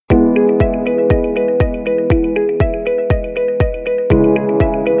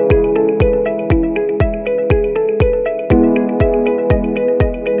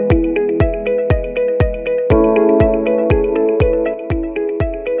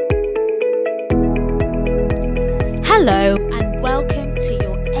Hello and welcome to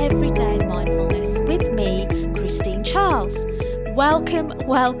your Everyday Mindfulness with me, Christine Charles. Welcome,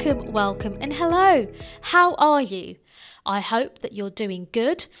 and hello. How are you? I hope that you're doing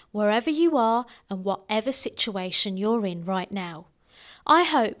good wherever you are and whatever situation you're in right now. I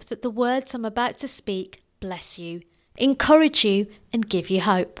hope that the words I'm about to speak bless you, encourage you, and give you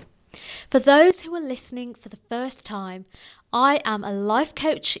hope. For those who are listening for the first time, I am a life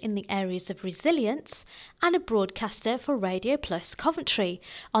coach in the areas of resilience and a broadcaster for Radio Plus Coventry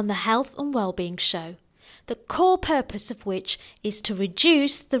on the Health and Wellbeing Show, the core purpose of which is to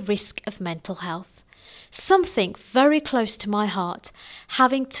reduce the risk of mental health. Something very close to my heart,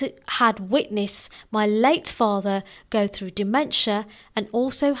 having had witnessed my late father go through dementia and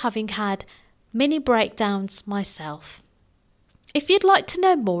also having had mini breakdowns myself. If you'd like to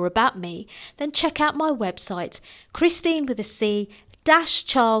know more about me, then check out my website,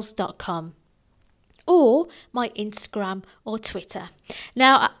 christine-charles.com, or my Instagram or Twitter.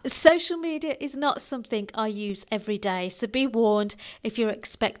 Now, social media is not something I use every day, so be warned if you're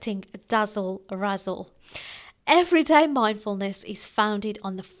expecting a dazzle razzle. Everyday mindfulness is founded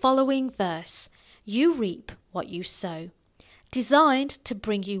on the following verse: you reap what you sow. Designed to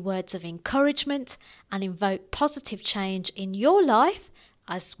bring you words of encouragement and invoke positive change in your life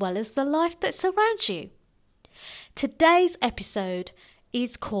as well as the life that surrounds you. Today's episode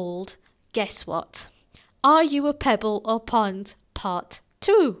is called Guess What? Are You a Pebble or Pond? Part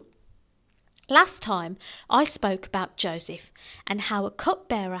 2. Last time I spoke about Joseph and how a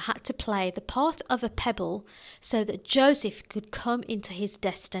cupbearer had to play the part of a pebble so that Joseph could come into his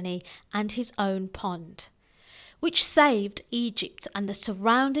destiny and his own pond, which saved Egypt and the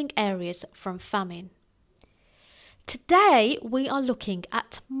surrounding areas from famine. Today we are looking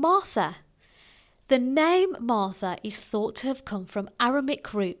at Martha. The name Martha is thought to have come from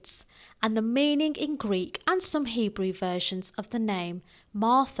Aramaic roots, and the meaning in Greek and some Hebrew versions of the name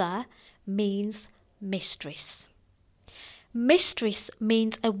Martha means mistress. Mistress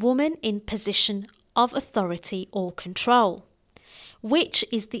means a woman in position of authority or control, which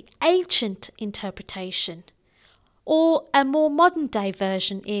is the ancient interpretation. Or a more modern day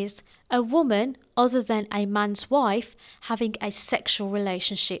version is a woman other than a man's wife having a sexual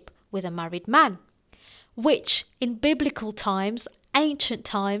relationship with a married man, which in biblical times, ancient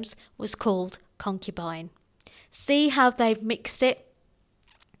times, was called concubine. See how they've mixed it?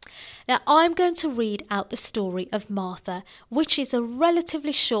 Now I'm going to read out the story of Martha, which is a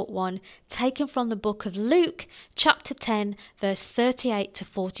relatively short one taken from the book of Luke, chapter 10, verse 38 to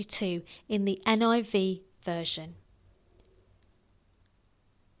 42 in the NIV version.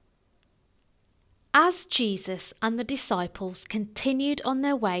 As Jesus and the disciples continued on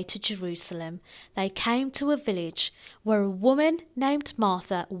their way to Jerusalem, they came to a village where a woman named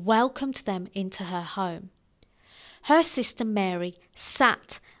Martha welcomed them into her home. Her sister Mary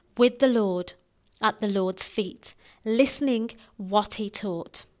sat with the Lord at the Lord's feet, listening what he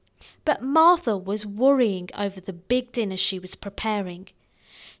taught. But Martha was worrying over the big dinner she was preparing.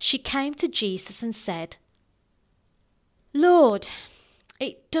 She came to Jesus and said, "Lord,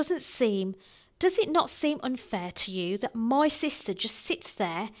 does it not seem unfair to you that my sister just sits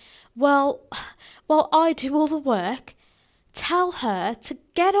there while I do all the work? Tell her to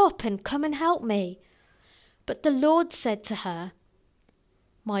get up and come and help me." But the Lord said to her,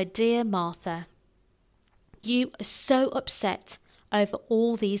 "My dear Martha, you are so upset over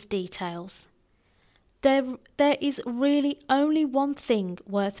all these details. There is really only one thing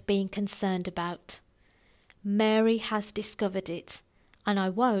worth being concerned about. Mary has discovered it, and I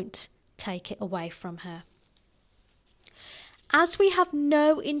won't take it away from her." As we have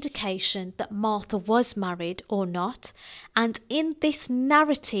no indication that Martha was married or not, and in this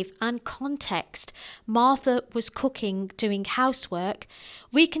narrative and context Martha was cooking, doing housework,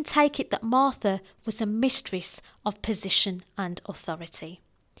 we can take it that Martha was a mistress of position and authority.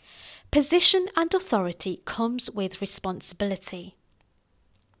 Position and authority comes with responsibility.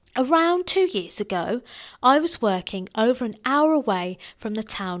 Around 2 years ago, I was working over an hour away from the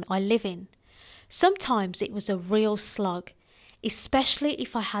town I live in. Sometimes it was a real slog, especially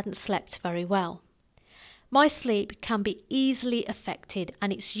if I hadn't slept very well. My sleep can be easily affected,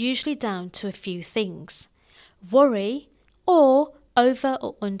 and it's usually down to a few things: worry or over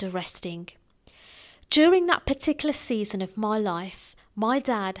or under resting. During that particular season of my life, my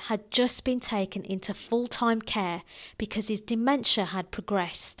dad had just been taken into full-time care because his dementia had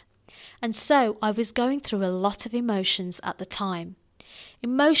progressed. And so I was going through a lot of emotions at the time.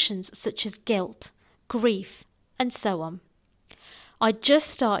 Emotions such as guilt, grief, and so on. I just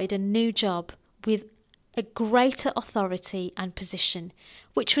started a new job with a greater authority and position,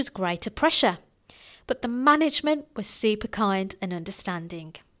 which was greater pressure. But the management was super kind and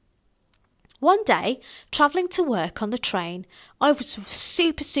understanding. One day, travelling to work on the train, I was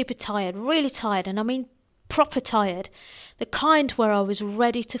super tired, really tired, and I mean proper tired, the kind where I was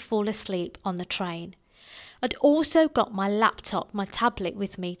ready to fall asleep on the train. I'd also got my laptop, my tablet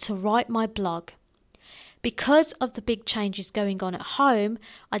with me to write my blog. Because of the big changes going on at home,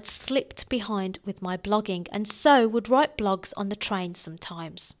 I'd slipped behind with my blogging and so would write blogs on the train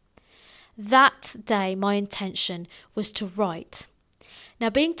sometimes. That day my intention was to write.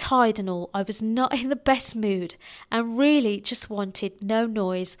 Now being tired and all, I was not in the best mood and really just wanted no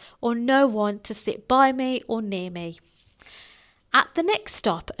noise or no one to sit by me or near me. At the next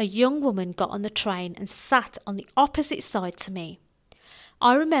stop, a young woman got on the train and sat on the opposite side to me.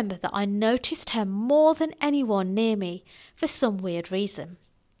 I remember that I noticed her more than anyone near me for some weird reason.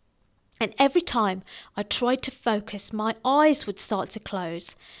 And every time I tried to focus, my eyes would start to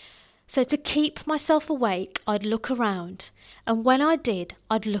close. So to keep myself awake, I'd look around, and when I did,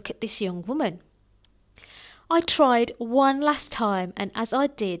 I'd look at this young woman. I tried one last time, and as I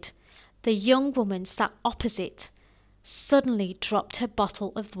did, the young woman sat opposite suddenly dropped her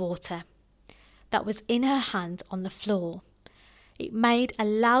bottle of water that was in her hand on the floor. It made a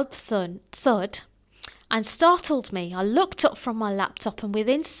loud thud and startled me. I looked up from my laptop, and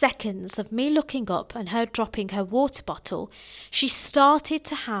within seconds of me looking up and her dropping her water bottle, she started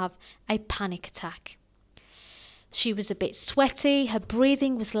to have a panic attack. She was a bit sweaty, her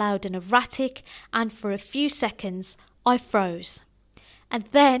breathing was loud and erratic, and for a few seconds I froze. And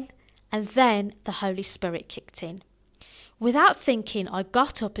then the Holy Spirit kicked in. Without thinking, I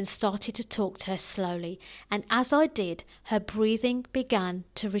got up and started to talk to her slowly, and as I did, her breathing began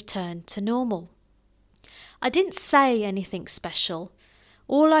to return to normal. I didn't say anything special.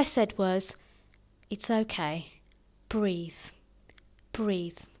 All I said was, "It's okay. Breathe.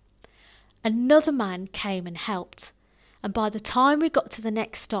 Breathe." Another man came and helped, and by the time we got to the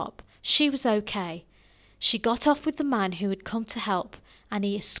next stop, she was okay. She got off with the man who had come to help, and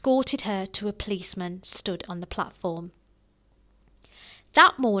he escorted her to a policeman stood on the platform.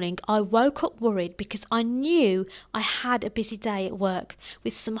 That morning I woke up worried because I knew I had a busy day at work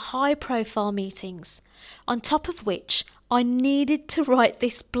with some high-profile meetings, on top of which I needed to write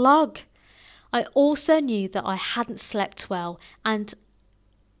this blog. I also knew that I hadn't slept well, and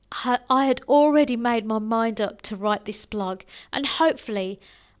I had already made my mind up to write this blog and hopefully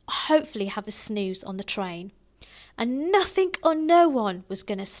have a snooze on the train. And nothing or no one was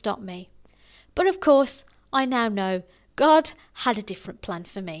going to stop me. But of course, I now know God had a different plan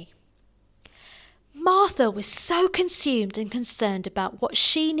for me. Martha was so consumed and concerned about what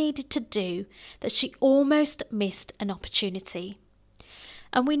she needed to do that she almost missed an opportunity.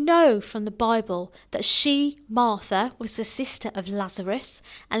 And we know from the Bible that Martha, was the sister of Lazarus,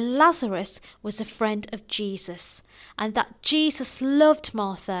 and Lazarus was a friend of Jesus, and that Jesus loved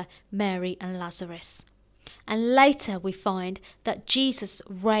Martha, Mary, and Lazarus. And later we find that Jesus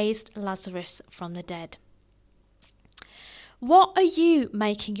raised Lazarus from the dead. What are you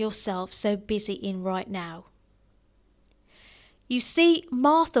making yourself so busy in right now? You see,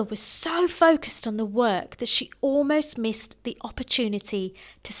 Martha was so focused on the work that she almost missed the opportunity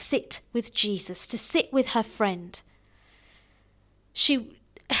to sit with Jesus, to sit with her friend. She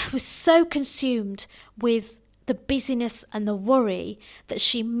was so consumed with the busyness and the worry that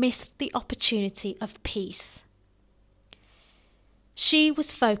she missed the opportunity of peace. She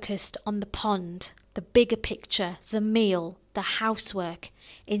was focused on the pond, the bigger picture, the meal, the housework,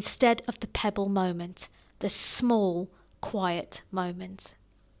 instead of the pebble moment, the small, quiet moment.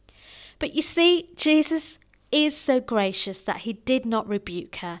 But you see, Jesus is so gracious that he did not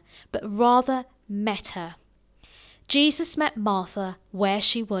rebuke her, but rather met her. Jesus met Martha where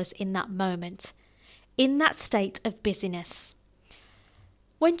she was in that moment, in that state of busyness.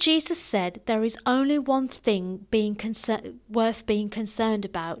 When Jesus said there is only one thing worth being concerned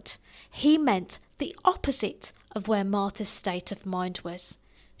about, he meant the opposite of where Martha's state of mind was.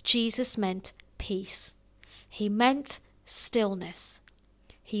 Jesus meant peace. He meant stillness.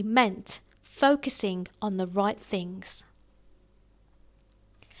 He meant focusing on the right things.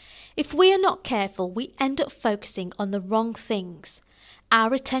 If we are not careful, we end up focusing on the wrong things.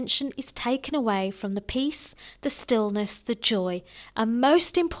 Our attention is taken away from the peace, the stillness, the joy, and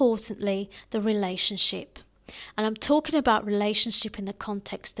most importantly, the relationship. And I'm talking about relationship in the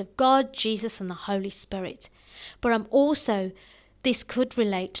context of God, Jesus, and the Holy Spirit. But I'm also This could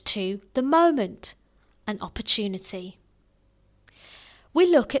relate to the moment, an opportunity. We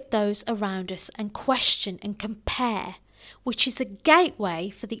look at those around us and question and compare, which is a gateway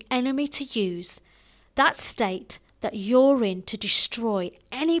for the enemy to use that state that you're in to destroy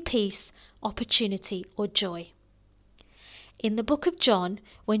any peace, opportunity, or joy. In the book of John,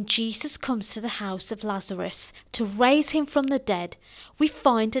 when Jesus comes to the house of Lazarus to raise him from the dead, we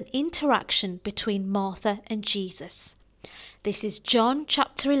find an interaction between Martha and Jesus. This is John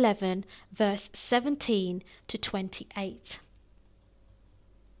chapter 11, verse 17 to 28.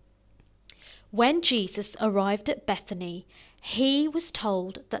 When Jesus arrived at Bethany, he was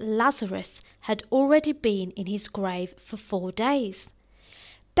told that Lazarus had already been in his grave for 4 days.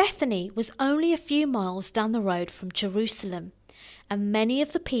 Bethany was only a few miles down the road from Jerusalem, and many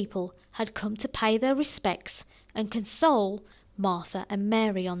of the people had come to pay their respects and console Martha and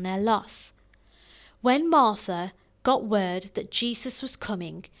Mary on their loss. When Martha got word that Jesus was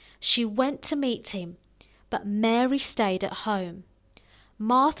coming, she went to meet him, but Mary stayed at home.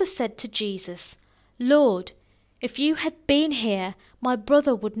 Martha said to Jesus, "Lord, if you had been here, my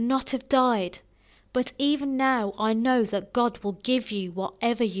brother would not have died. But even now I know that God will give you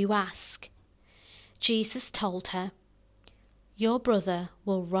whatever you ask." Jesus told her, "Your brother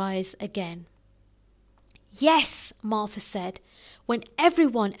will rise again." "Yes," Martha said, "when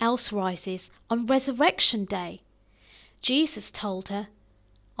everyone else rises on resurrection day." Jesus told her,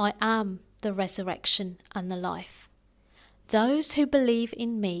 "I am the resurrection and the life. Those who believe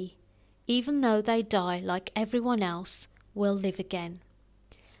in me, even though they die like everyone else, will live again.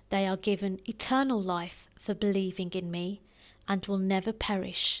 They are given eternal life for believing in me and will never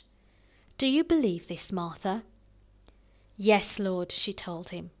perish. Do you believe this, Martha?" "Yes, Lord," she told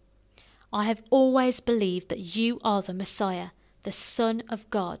him. "I have always believed that you are the Messiah, the Son of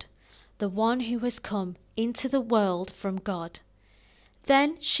God, the one who has come into the world from God."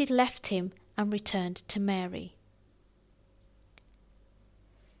 Then she left him and returned to Mary.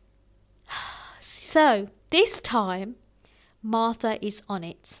 So, this time, Martha is on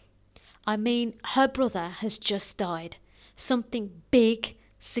it. I mean, her brother has just died. Something big,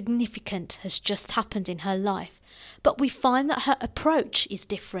 significant has just happened in her life. But we find that her approach is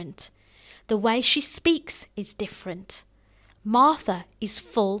different. The way she speaks is different. Martha is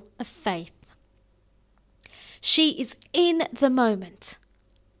full of faith. She is in the moment.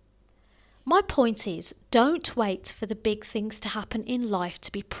 My point is, don't wait for the big things to happen in life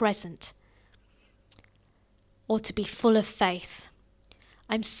to be present or to be full of faith.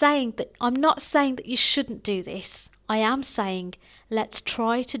 I'm not saying that you shouldn't do this. I am saying let's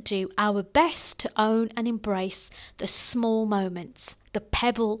try to do our best to own and embrace the small moments, the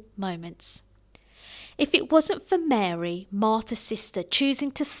pebble moments. If it wasn't for Mary, Martha's sister,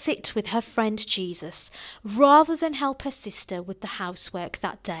 choosing to sit with her friend Jesus rather than help her sister with the housework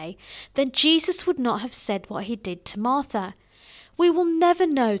that day, then Jesus would not have said what he did to Martha. We will never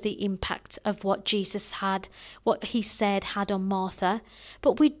know the impact of what he said had on Martha,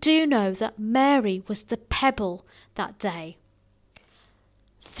 but we do know that Mary was the pebble that day.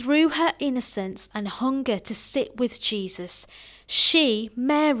 Through her innocence and hunger to sit with Jesus,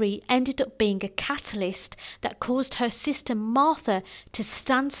 Mary, ended up being a catalyst that caused her sister Martha to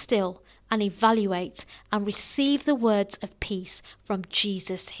stand still and evaluate and receive the words of peace from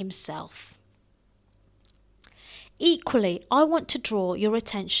Jesus himself. Equally, I want to draw your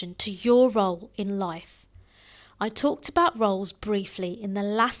attention to your role in life. I talked about roles briefly in the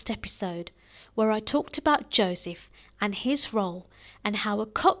last episode, where I talked about Joseph and his role and how a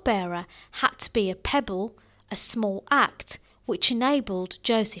cupbearer had to be a pebble, a small act, which enabled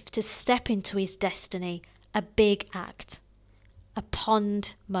Joseph to step into his destiny, a big act, a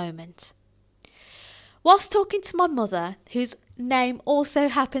pond moment. Whilst talking to my mother, whose name also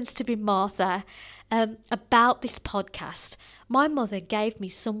happens to be Martha, about this podcast, my mother gave me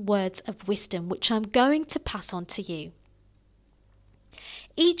some words of wisdom which I'm going to pass on to you.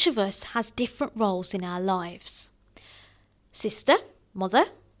 Each of us has different roles in our lives. Sister, mother,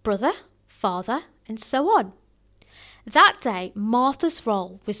 brother, father, and so on. That day, Martha's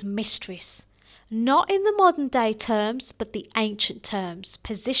role was mistress, not in the modern day terms, but the ancient terms,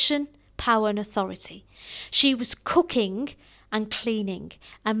 position, power, and authority. She was cooking and cleaning,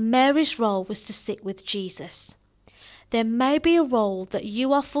 and Mary's role was to sit with Jesus. There may be a role that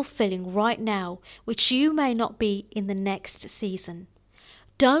you are fulfilling right now, which you may not be in the next season.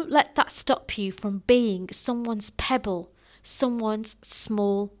 Don't let that stop you from being someone's pebble, someone's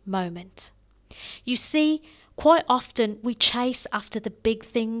small moment. You see, quite often we chase after the big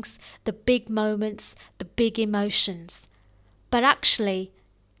things, the big moments, the big emotions. But actually,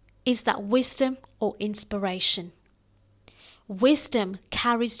 is that wisdom or inspiration? Wisdom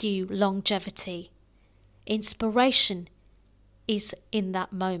carries you longevity. Inspiration is in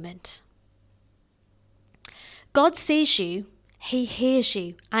that moment. God sees you, He hears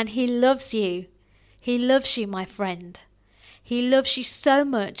you, and He loves you. He loves you, my friend. He loves you so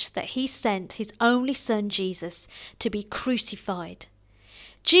much that He sent His only Son, Jesus, to be crucified.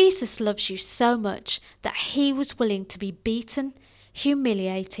 Jesus loves you so much that He was willing to be beaten,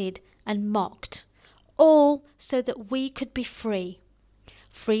 humiliated, and mocked, all so that we could be free.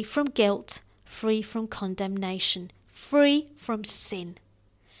 Free from guilt, free from condemnation, free from sin.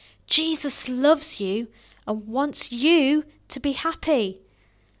 Jesus loves you and wants you to be happy.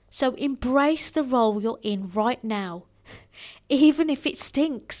 So embrace the role you're in right now, even if it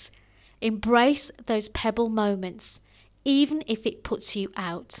stinks. Embrace those pebble moments, even if it puts you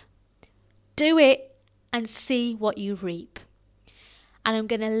out. Do it and see what you reap. And I'm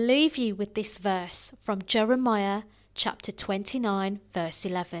going to leave you with this verse from Jeremiah chapter 29, verse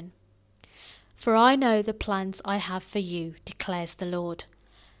 11. For I know the plans I have for you, declares the Lord.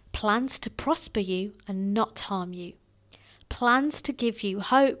 Plans to prosper you and not harm you. Plans to give you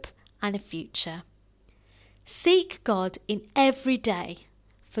hope and a future. Seek God in every day,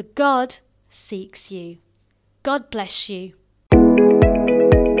 for God seeks you. God bless you.